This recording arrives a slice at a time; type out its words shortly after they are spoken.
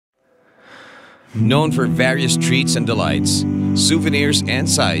Known for various treats and delights, souvenirs and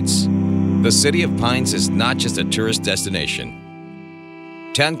sights, the City of Pines is not just a tourist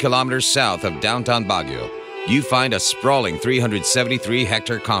destination. 10 kilometers south of downtown Baguio, you find a sprawling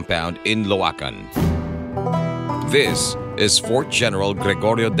 373-hectare compound in Loacan. This is Fort General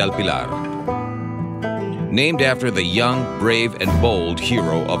Gregorio del Pilar, named after the young, brave, and bold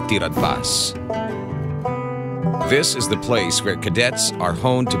hero of Tirad Paz. This is the place where cadets are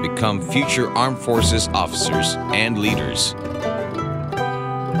honed to become future armed forces officers and leaders.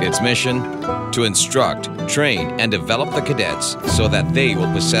 Its mission? To instruct, train, and develop the cadets so that they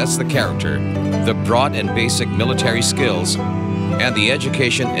will possess the character, the broad and basic military skills, and the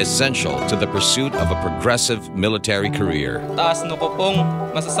education essential to the pursuit of a progressive military career. Taas no ko pong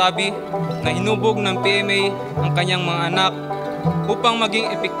masasabi na hinubog ng PMA ang kanyang mga anak upang maging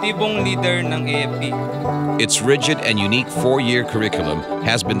epektibong leader ng AFP. Its rigid and unique 4-year curriculum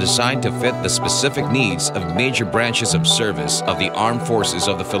has been designed to fit the specific needs of major branches of service of the Armed Forces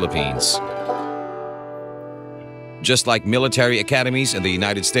of the Philippines. Just like military academies in the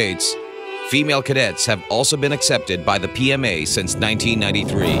United States, female cadets have also been accepted by the PMA since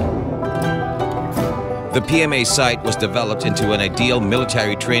 1993. The PMA site was developed into an ideal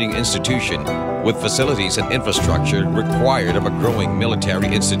military training institution with facilities and infrastructure required of a growing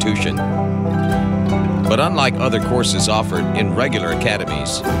military institution. But unlike other courses offered in regular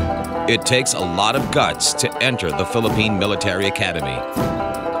academies, it takes a lot of guts to enter the Philippine Military Academy.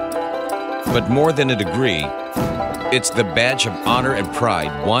 But more than a degree, it's the badge of honor and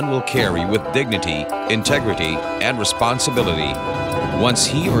pride one will carry with dignity, integrity, and responsibility once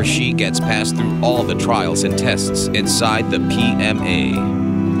he or she gets past through all the trials and tests inside the PMA.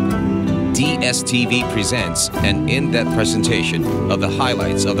 DSTV presents an in-depth presentation of the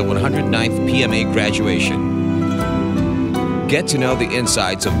highlights of the 109th PMA graduation. Get to know the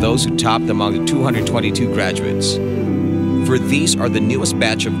insides of those who topped among the 222 graduates. For these are the newest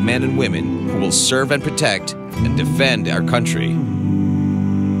batch of men and women who will serve and protect and defend our country.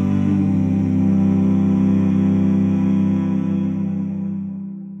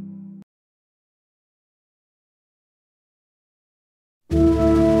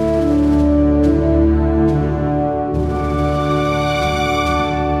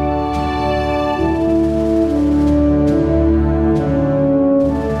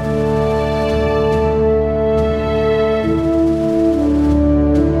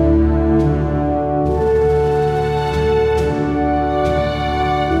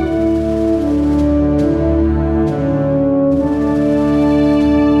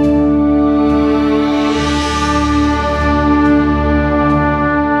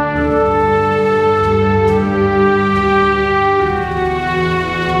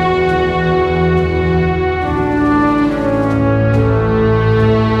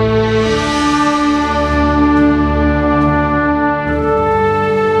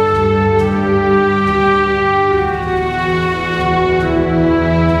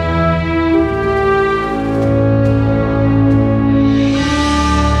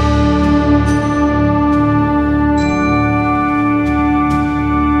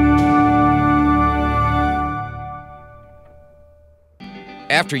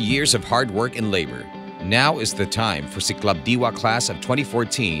 After years of hard work and labor, now is the time for Siklab Diwa class of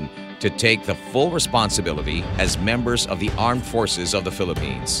 2014 to take the full responsibility as members of the Armed Forces of the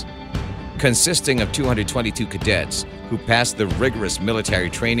Philippines. Consisting of 222 cadets who passed the rigorous military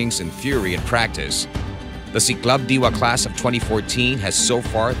trainings in theory and practice, the Siklab Diwa class of 2014 has so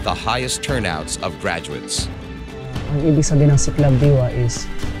far the highest turnouts of graduates. Ang ibig sabihin ng Siklab Diwa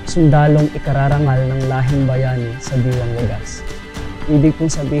is sundalong ikararangal ng lahing bayani sa Diwang Wagas. Ibig pong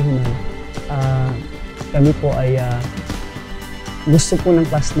sabihin nun, kami po ay gusto po ng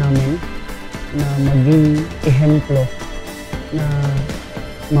class namin na maging ehemplo na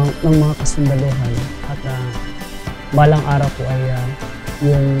ng mga kasundaluhan at balang araw po ay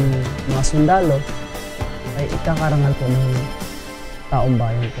yung mga sundalo ay ikakarangal po ng taong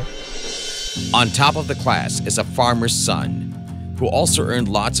bayan po. On top of the class is a farmer's son who also earned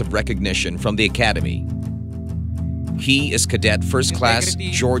lots of recognition from the academy. He is Cadet First Class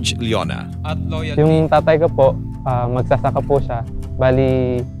George Leona. Yung tatay ko po, magsasaka po siya.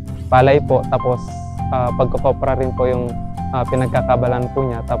 Bali, palay po. Tapos, pagkakopra rin po yung pinagkakabalan po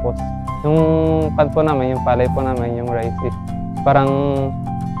niya. Tapos, yung pan po namin, yung palay po namin, yung rice is parang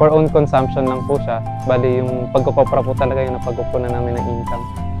for own consumption lang po siya. Bali, yung pagkakopra po talaga yung napagkukunan namin ng income.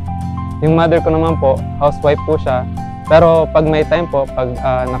 Yung mother ko naman po, housewife po siya. Pero pag may time po, pag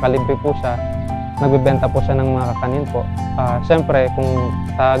nakalibre po siya, nagbibenta po siya ng mga kakanin po. Siyempre, kung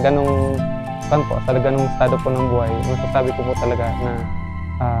sa ganong estado po ng buhay, masasabi ko po talaga na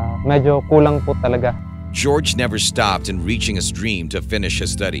medyo kulang po talaga. George never stopped in reaching his dream to finish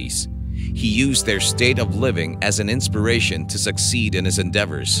his studies. He used their state of living as an inspiration to succeed in his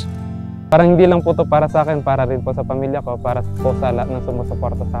endeavors. Parang hindi lang po to para sa akin, para rin po sa pamilya ko, para po sa lahat ng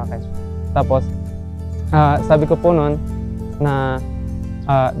sumusuporta sa akin. Tapos, sabi ko po noon na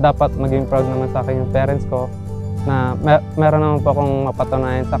dapat maging proud naman sa akin yung parents ko, na meron naman po akong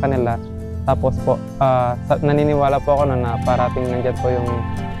mapatunayan sa kanila. Tapos po, naniniwala po ako na parating nandyan po yung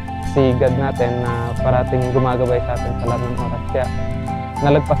si God natin na parating gumagabay sa atin sa lahat ng oras. Kaya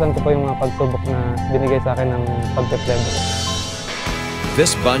nalagpasan ko po yung mga pagsubok na binigay sa akin ng pagpe-plebe.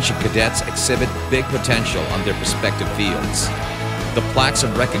 This bunch of cadets exhibit big potential on their respective fields. The plaques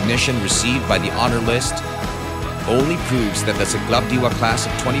of recognition received by the honor list only proves that the Siklab Diwa class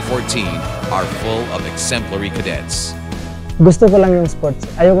of 2014 are full of exemplary cadets. Gusto ko lang yung sports.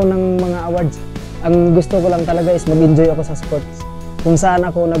 Ayoko ng mga awards. Ang gusto ko lang talaga is mag-enjoy ako sa sports. Kung saan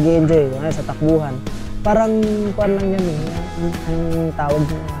ako nag-enjoy, sa takbuhan. Parang lang yan ang tawag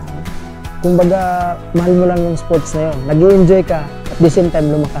niya. Kumbaga, mahal mo lang yung sports na yun. Nag-enjoy ka, at the same time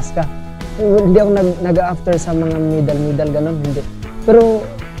lumakas ka. Hindi ako nag-after sa mga medal, ganun, hindi. Pero,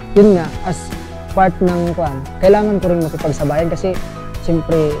 yun nga, as part ng kailangan ko rin makipagsabayan kasi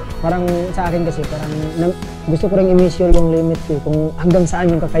siyempre, parang sa akin kasi, parang gusto ko rin i-measure yung limit ko, kung hanggang saan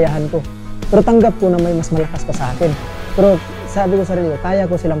yung kakayahan ko. Pero tanggap ko na may mas malakas pa sa akin. Pero sabi ko sa sarili ko, kaya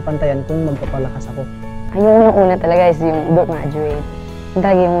ko silang pantayan kung magpapalakas ako. Yung una talaga is yung graduate. Yung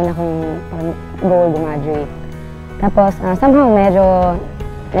talaga yung una kong goal, graduate. Tapos somehow medyo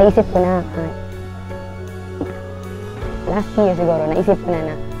naisip ko na, last year siguro, naisip ko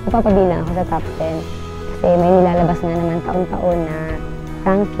na mapapabilang ako sa top 10. Kasi may nilalabas na naman taon-taon na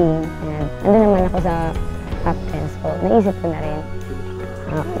ranking. And andun naman ako sa top 10. So naisip ko na rin.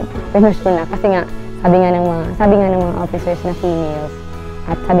 Pinush ko na kasi nga, sabi nga ng mga officers na females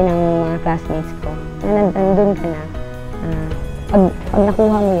at sabi ng mga classmates ko na nandun ka na, pag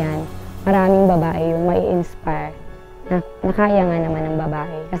nakuha mo yan, maraming babae yung mai-inspire na kaya nga naman ng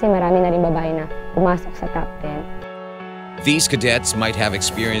babae. Kasi marami na rin babae na pumasok sa top 10. These cadets might have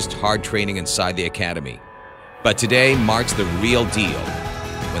experienced hard training inside the academy, but today marks the real deal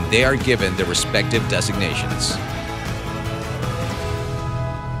when they are given their respective designations.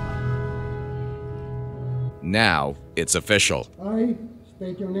 Now, it's official. I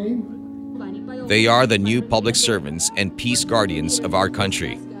state your name. They are the new public servants and peace guardians of our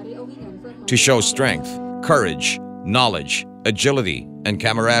country. To show strength, courage, knowledge, agility, and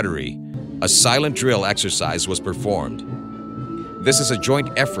camaraderie, a silent drill exercise was performed. This is a joint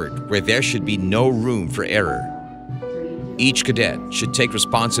effort where there should be no room for error. Each cadet should take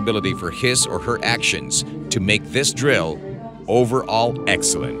responsibility for his or her actions to make this drill overall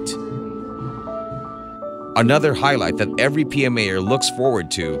excellent. Another highlight that every PMAer looks forward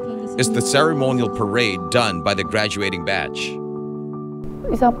to is the ceremonial parade done by the graduating batch.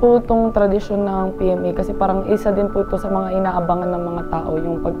 Isa po itong tradisyon ng PMA kasi parang isa din po ito sa mga inaabangan ng mga tao,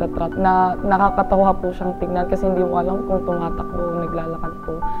 yung pagtatrat na nakakatawa po siyang tignan kasi hindi mo alam kung tumatakbo o naglalakad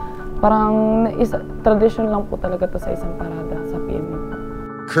po. Parang tradisyon lang po talaga ito sa isang parada sa PMA.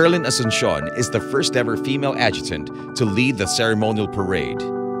 Kerlyn Asuncion is the first ever female adjutant to lead the ceremonial parade.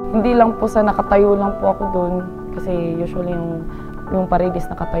 Hindi lang po sa nakatayo lang po ako doon kasi usually yung parade is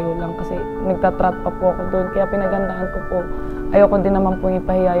nakatayo lang kasi nagtatrat pa po ako doon kaya pinagandaan ko po. Ayoko din naman po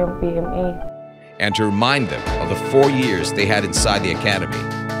ipahiya yung PMA. And to remind them of the 4 years they had inside the academy,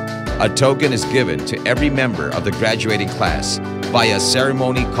 a token is given to every member of the graduating class by a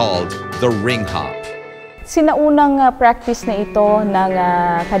ceremony called the ring hop. Sinaunang practice na ito ng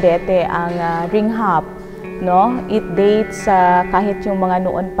kadete ang ring hop. No? It dates kahit yung mga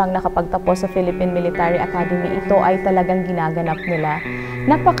noon pang nakapagtapos sa Philippine Military Academy, ito ay talagang ginaganap nila.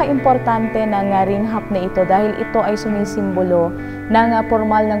 Napaka-importante ng ring hop na ito dahil ito ay sumisimbolo ng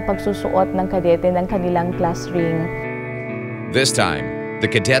formal ng pagsusuot ng kadete ng kanilang class ring. This time, the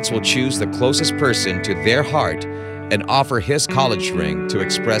cadets will choose the closest person to their heart and offer his college ring to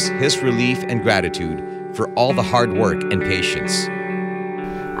express his relief and gratitude for all the hard work and patience.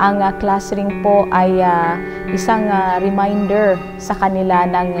 Ang class ring po ay isang reminder sa kanila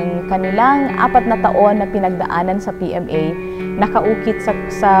ng kanilang 4 na taon na pinagdaanan sa PMA. Nakaukit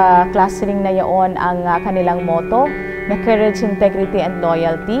sa class ring na yaon ang kanilang motto na courage, integrity, and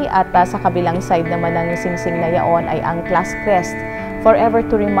loyalty. At sa kabilang side naman ng singsing na yaon ay ang class crest. Forever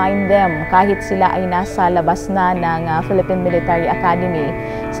to remind them kahit sila ay nasa labas na ng Philippine Military Academy.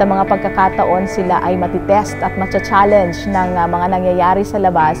 Sa mga pagkakataon sila ay matitest at matcha-challenge ng mga nangyayari sa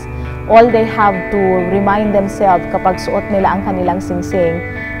labas. All they have to remind themselves kapag suot nila ang kanilang singsing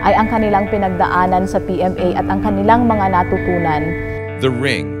ay ang kanilang pinagdaanan sa PMA at ang kanilang mga natutunan. The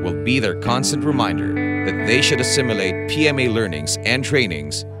ring will be their constant reminder that they should assimilate PMA learnings and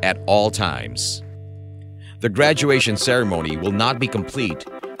trainings at all times. The graduation ceremony will not be complete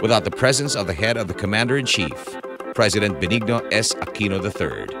without the presence of the head of the Commander-in-Chief, President Benigno S. Aquino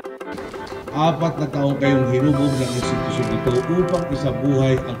III. 4 na taong kayong hinubog ng institusyon ito upang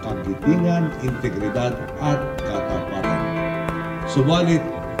isabuhay ang kagitingan, integridad at katapatan. Subalit,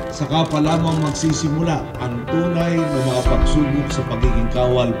 saka pa lamang magsisimula ang tunay na mga pagsubok sa pagiging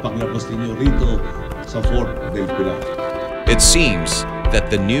kawal paglabas ninyo rito sa Fort del Pilar. It seems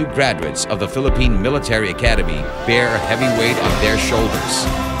that the new graduates of the Philippine Military Academy bear a heavy weight on their shoulders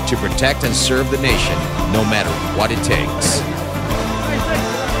to protect and serve the nation no matter what it takes.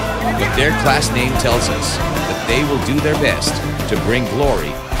 But their class name tells us that they will do their best to bring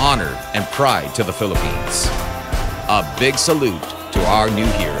glory, honor, and pride to the Philippines. A big salute to our new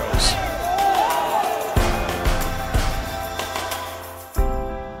heroes.